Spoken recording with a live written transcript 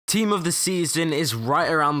Team of the season is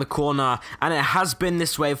right around the corner, and it has been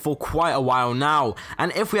this way for quite a while now.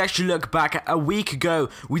 And if we actually look back a week ago,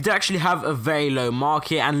 we did actually have a very low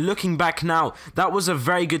market, and looking back now, that was a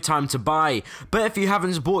very good time to buy. But if you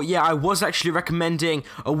haven't bought yet, I was actually recommending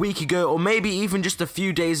a week ago, or maybe even just a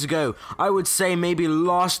few days ago. I would say maybe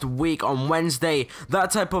last week on Wednesday,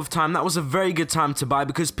 that type of time, that was a very good time to buy,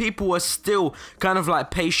 because people were still kind of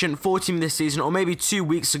like patient for Team this season, or maybe 2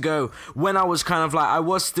 weeks ago when I was kind of like, I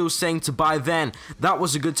was still saying to buy then. That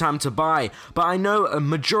was a good time to buy. But I know a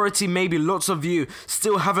majority, maybe lots of you,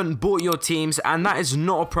 still haven't bought your teams, and that is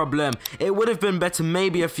not a problem. It would have been better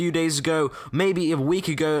maybe a few days ago, maybe a week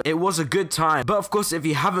ago. It was a good time. But of course, if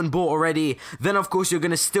you haven't bought already, then of course you're going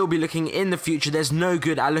to still be looking in the future. There's no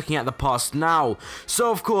good at looking at the past now. So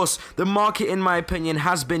of course, the market, in my opinion,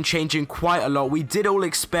 has been changing quite a lot. We did all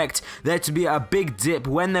expect there to be a big dip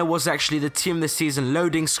when there was actually the Team this season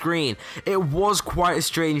loading screen. It was quite a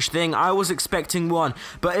strange thing. I was expecting one,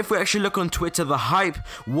 but if we actually look on Twitter, the hype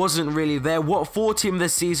wasn't really there. What for Team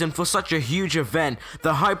this season, for such a huge event,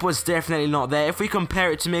 the hype was definitely not there. If we compare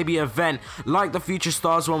it to maybe an event like the Future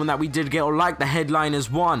Stars one that we did get, or like the Headliners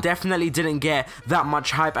one, definitely didn't get that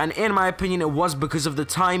much hype. And in my opinion, it was because of the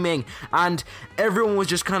timing, and everyone was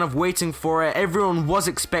just kind of waiting for it. Everyone was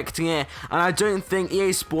expecting it, and I don't think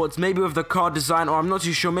EA Sports, maybe with the card design, or I'm not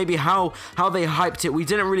too sure, maybe how they hyped it, we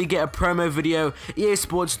didn't really get a promo video. EA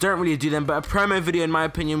Sports don't really do them, but a promo video, in my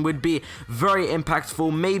opinion, would be very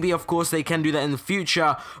impactful. Maybe of course they can do that in the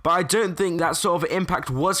future, but I don't think that sort of impact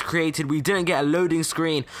was created. We didn't get a loading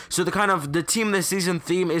screen, so the Team this season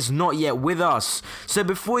theme is not yet with us. So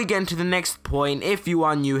before we get into the next point, if you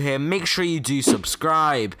are new here, make sure you do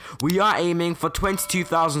subscribe. We are aiming for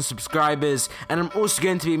 22,000 subscribers, and I'm also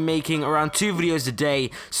going to be making around 2 videos a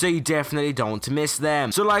day, so you definitely don't want to miss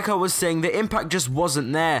them. So like I was saying, the impact just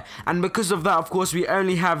wasn't there, and because of that, of course, we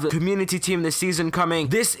only have the community team this season coming.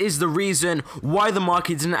 This is the reason why the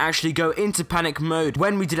market didn't actually go into panic mode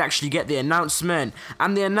when we did actually get the announcement.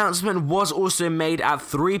 And the announcement was also made at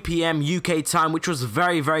 3 PM UK time, which was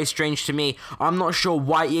very strange to me. I'm not sure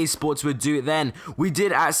why EA Sports would do it then. We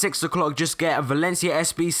did at 6 o'clock just get a Valencia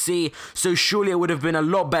SBC, so surely it would have been a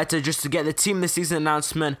lot better just to get the Team this season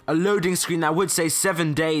announcement, a loading screen that would say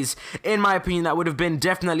 7 days. In my opinion, that would have been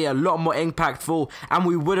definitely a lot more impactful, and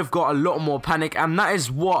we would have got a lot more panic, and that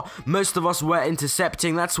is what most of us were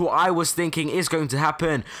intercepting. That's what I was thinking is going to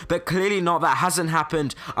happen, but clearly not. That hasn't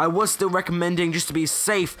happened. I was still recommending, just to be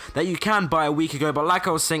safe, that you can buy a week ago, but like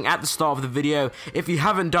I was saying at the start of the video, if you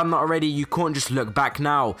haven't done that already, you can't just look back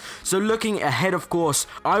now. So looking ahead, of course,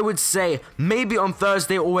 I would say maybe on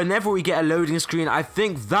Thursday or whenever we get a loading screen, I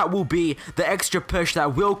think that will be the extra push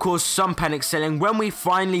that will cause some panic selling. When we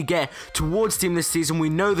finally get towards Team this season, we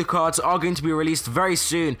know the cards are going to be released very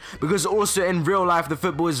soon, because also in real life the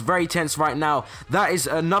football is very tense right now. That is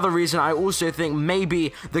another reason I also think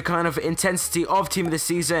maybe the kind of intensity of Team this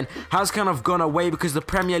season has kind of gone away, because the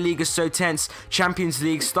Premier League is so tense, Champions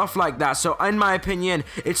League, stuff like that. So in my opinion,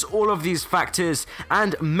 it's all of these factors,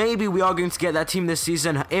 and maybe we are going to get that Team this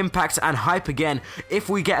season impact and hype again if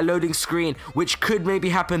we get a loading screen, which could maybe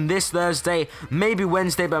happen this Thursday, maybe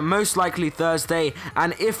Wednesday, but most likely Thursday.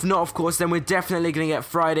 And if not, of course, then we're definitely going to get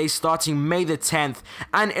Friday starting May the 10th.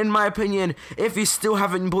 And in my opinion, if you still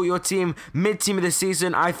haven't bought your team mid-team of the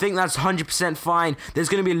season, I think that's 100% fine. There's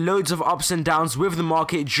going to be loads of ups and downs with the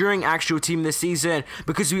market during actual Team this season,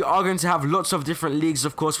 because we are going to have lots of different leagues,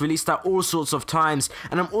 of course, released at all sorts of times.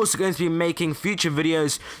 And I'm also going to be making future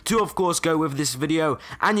videos to, of course, go with this video,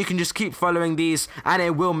 and you can just keep following these and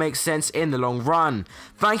it will make sense in the long run.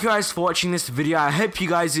 Thank you guys for watching this video. I hope you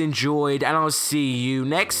guys enjoyed, and I'll see you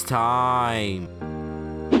next time.